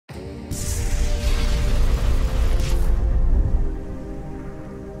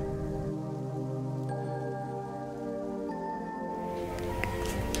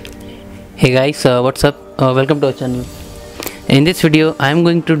Hey guys, what's up? Welcome to our channel. In this video, I am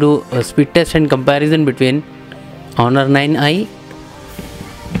going to do a speed test and comparison between Honor 9i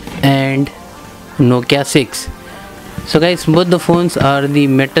and Nokia 6. So guys, both the phones are the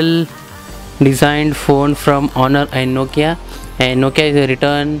metal designed phone from Honor and Nokia is a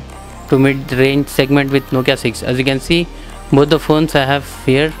return to mid-range segment with Nokia 6. As you can see, both the phones I have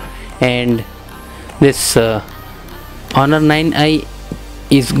here, and this Honor 9i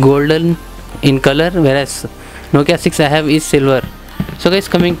is golden in color, whereas Nokia 6 I have is silver. So guys,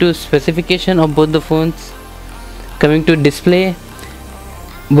 coming to specification of both the phones, coming to display,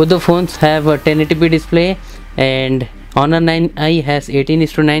 both the phones have a 1080p display, and Honor 9i has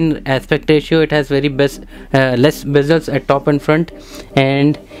 18:9 aspect ratio. It has less bezels at top and front,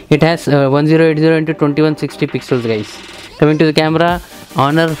 and it has 1080 into 2160 pixels guys. Coming to the camera,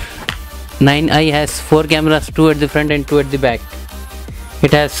 Honor 9i has 4 cameras, 2 at the front and 2 at the back.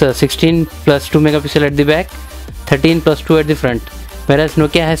 It has 16 plus 2 megapixel at the back, 13 plus 2 at the front, whereas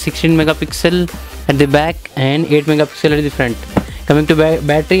Nokia has 16 megapixel at the back and 8 megapixel at the front. Coming to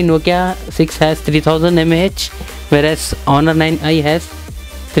battery, Nokia 6 has 3000 mAh, whereas Honor 9i has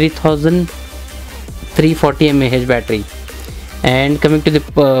 3340 mAh battery. And coming to the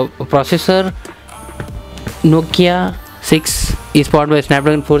processor, Nokia 6 is powered by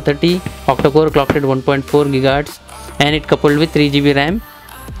Snapdragon 430 octa-core clocked at 1.4 GHz, and it coupled with 3GB RAM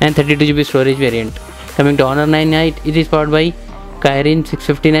and 32GB storage variant. Coming to Honor 9i, it is powered by Kirin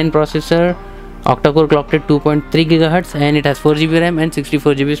 659 processor, octa-core clocked at 2.3 GHz, and it has 4GB RAM and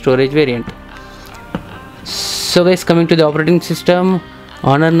 64GB storage variant. So guys, coming to the operating system,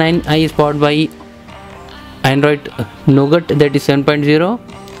 Honor 9i is powered by Android Nougat, that is 7.0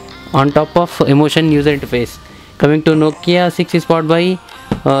 on top of Emotion user interface. Coming to Nokia 6 is powered by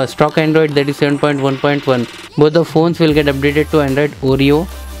stock Android, that is 7.1.1. Both the phones will get updated to Android Oreo,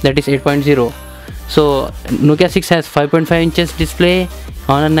 that is 8.0. So Nokia 6 has 5.5 inches display,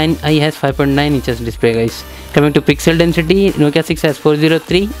 Honor 9i has 5.9 inches display guys. Coming to pixel density, Nokia 6 has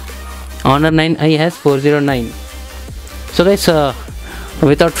 403, Honor 9i has 409. So guys,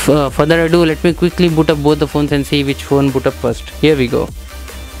 without further ado, let me quickly boot up both the phones and see which phone boot up first. Here we go.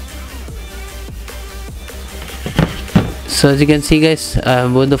 So as you can see guys, I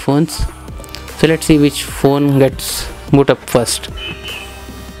have both the phones. So let's see which phone gets boot up first.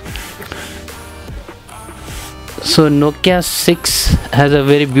 So Nokia 6 has a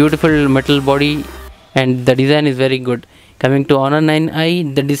very beautiful metal body and the design is very good. Coming to Honor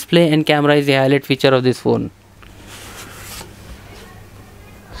 9i, the display and camera is the highlight feature of this phone.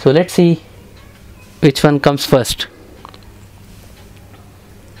 So let's see which one comes first.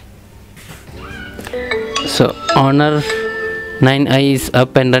 So Honor 9i is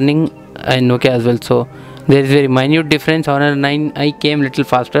up and running, and Nokia as well. So there is very minute difference. Honor 9i came little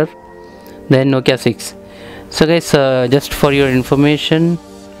faster than Nokia 6. So guys, just for your information,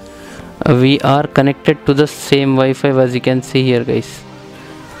 we are connected to the same Wi-Fi, as you can see here guys.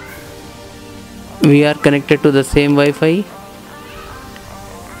 We are connected to the same Wi-Fi,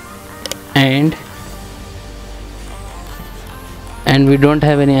 and we don't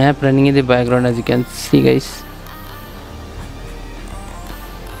have any app running in the background, as you can see guys.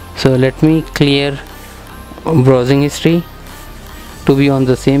 So let me clear browsing history to be on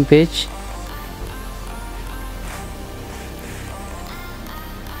the same page.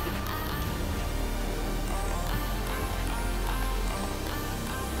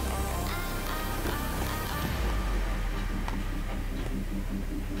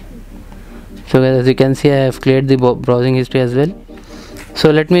 So guys, as you can see, I have cleared the browsing history as well. So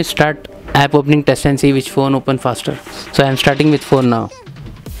let me start app opening test and see which phone open faster. So I am starting with phone now.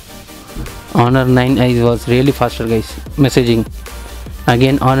 Honor 9i was really faster guys. Messaging,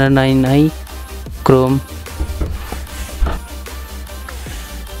 again Honor 9i, Chrome.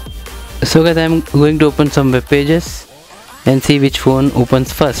 So guys, I am going to open some web pages and see which phone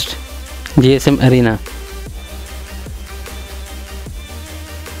opens first. GSM Arena.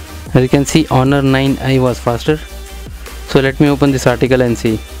 As you can see, Honor 9i was faster. So let me open this article and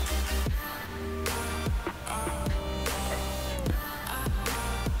see.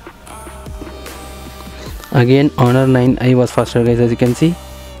 Again Honor 9i was faster guys, as you can see.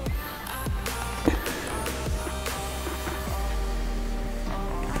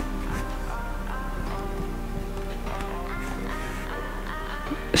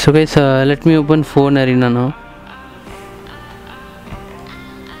 So guys, let me open phone Arena now.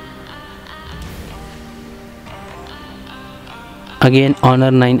 Again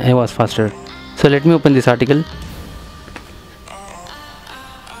Honor 9i was faster. So let me open this article.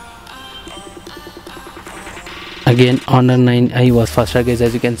 Again Honor 9i was faster guys,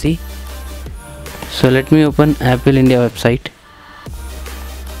 as you can see. So let me open Apple India website.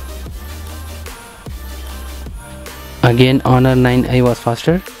 Again Honor 9i was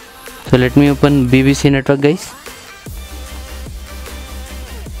faster. So let me open BBC network, guys.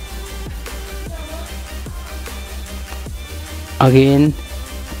 Again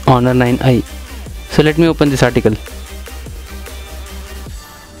Honor 9i. So let me open this article.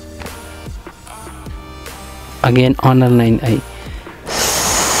 Again Honor 9i.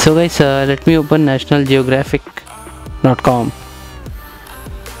 So guys, let me open nationalgeographic.com.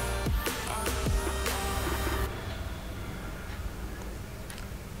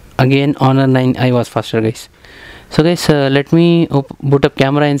 Again Honor 9i was faster, guys. So guys, let me boot up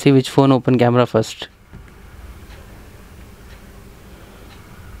camera and see which phone open camera first.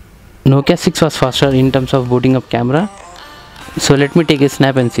 Nokia 6 was faster in terms of booting up camera. So let me take a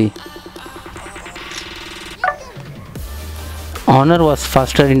snap and see. Honor was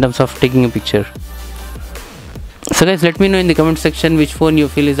faster in terms of taking a picture. So guys, let me know in the comment section which phone you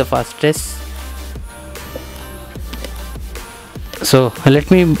feel is the fastest. So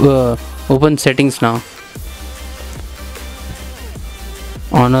let me open settings now.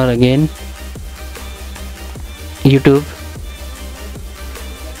 Honor again. YouTube.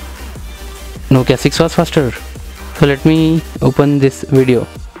 Nokia 6 was faster. So let me open this video.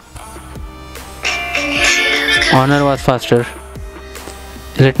 Honor was faster.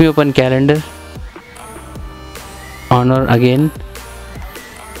 Let me open calendar. Honor again.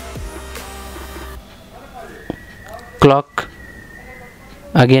 Clock.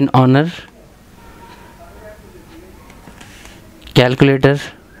 Again Honor. Calculator.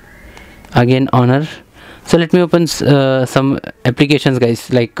 Again Honor. So let me open some applications, guys,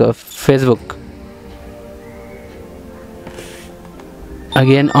 like Facebook.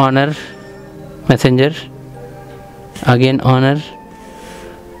 Again Honor. Messenger. Again Honor.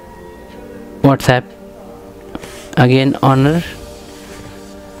 WhatsApp. Again Honor.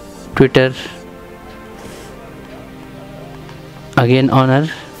 Twitter. Again Honor.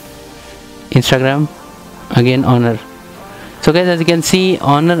 Instagram. Again Honor. So guys, as you can see,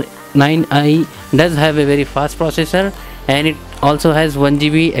 Honor 9i does have a very fast processor, and it also has 1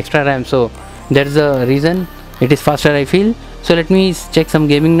 GB extra RAM. So that's the reason it is faster, I feel. So let me check some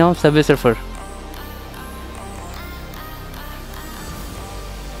gaming now. Subway Surfer.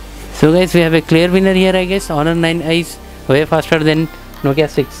 So guys, we have a clear winner here, I guess. Honor 9i is way faster than Nokia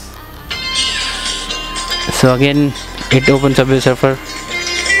 6. So again, it opens Subway Surfer.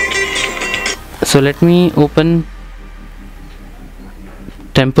 So let me open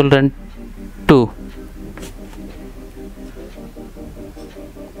Temple Run 2.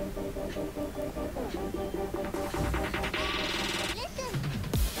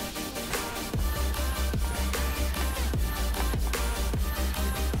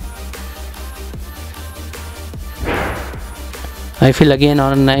 I feel again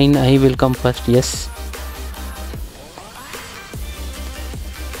Honor 9i will come first. Yes.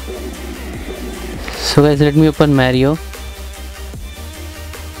 So guys, let me open Mario.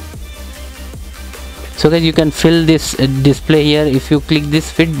 So guys, you can fill this display here. If you click this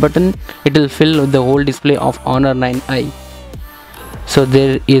fit button, it will fill the whole display of Honor 9i. So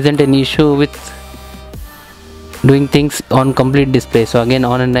there isn't an issue with doing things on complete display. So again,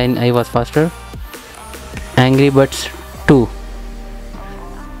 Honor 9i was faster. Angry Birds 2.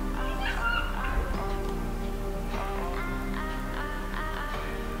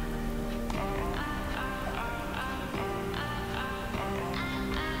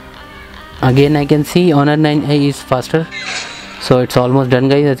 Again, I can see Honor 9i is faster. So it's almost done,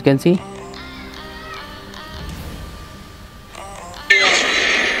 guys, as you can see.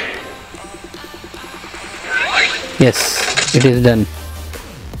 Yes, it is done.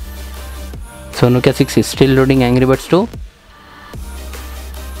 So Nokia 6 is still loading Angry Birds 2.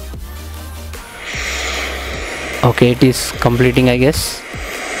 Okay, it is completing, I guess.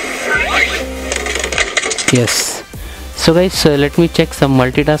 Yes. So guys, let me check some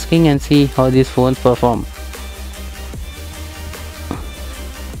multitasking and see how these phones perform.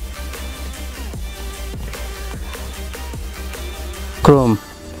 Chrome.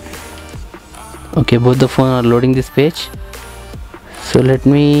 Okay, both the phones are loading this page. So let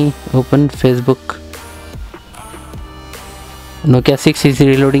me open Facebook. Nokia 6 is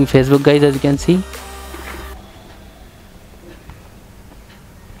reloading Facebook, guys, as you can see.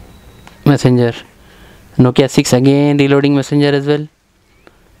 Messenger. Nokia 6 again reloading Messenger as well.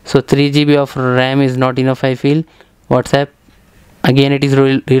 So 3 GB of RAM is not enough, I feel. WhatsApp. Again it is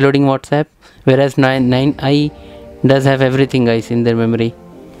reloading WhatsApp. Whereas 9i does have everything, guys, in their memory.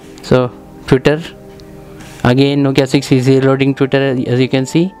 So Twitter. Again Nokia 6 is reloading Twitter, as you can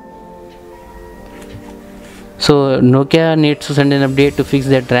see. So Nokia needs to send an update to fix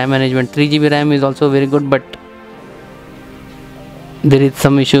that RAM management. 3 GB RAM is also very good, but there is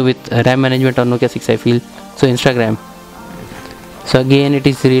some issue with RAM management on Nokia 6, I feel. So Instagram. So again it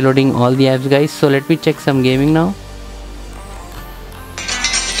is reloading all the apps, guys. So let me check some gaming now.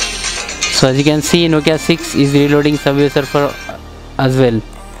 So as you can see, Nokia 6 is reloading Subway Surfer as well.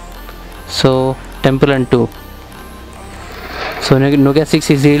 So Temple Run 2. So Nokia 6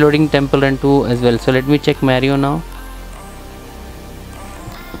 is reloading Temple Run 2 as well. So let me check Mario now.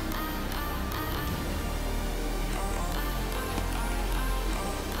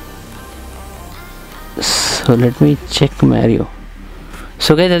 So let me check Mario.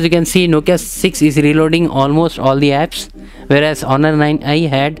 So guys, as you can see, Nokia 6 is reloading almost all the apps, whereas Honor 9i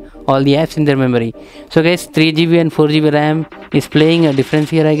had all the apps in their memory. So guys, 3 GB and 4 GB RAM is playing a difference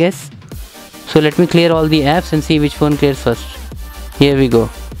here, I guess. So let me clear all the apps and see which phone clears first. Here we go,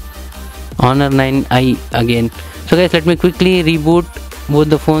 Honor 9i again. So guys, let me quickly reboot both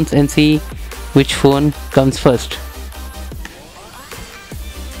the phones and see which phone comes first.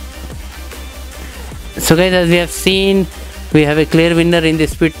 So guys, as we have seen, we have a clear winner in the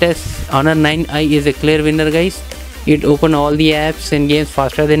speed test. Honor 9i is a clear winner, guys. It opened all the apps and games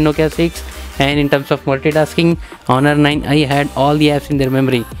faster than Nokia 6, and in terms of multitasking, Honor 9i had all the apps in their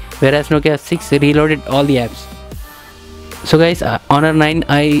memory, whereas Nokia 6 reloaded all the apps. So guys, Honor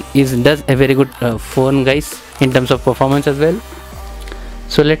 9i does a very good phone, guys, in terms of performance as well.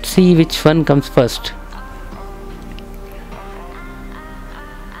 So let's see which one comes first.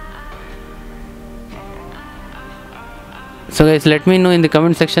 So guys, let me know in the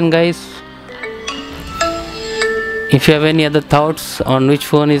comment section, guys, if you have any other thoughts on which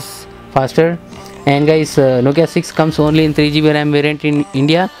phone is faster. And guys, Nokia 6 comes only in 3 GB RAM variant in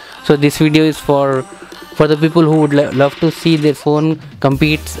India. So this video is for the people who would love to see their phone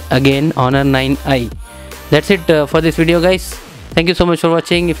compete again Honor 9i. That's it for this video, guys. Thank you so much for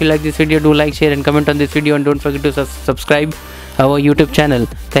watching. If you like this video, do like, share and comment on this video, and don't forget to subscribe our YouTube channel.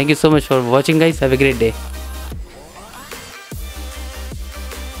 Thank you so much for watching, guys. Have a great day.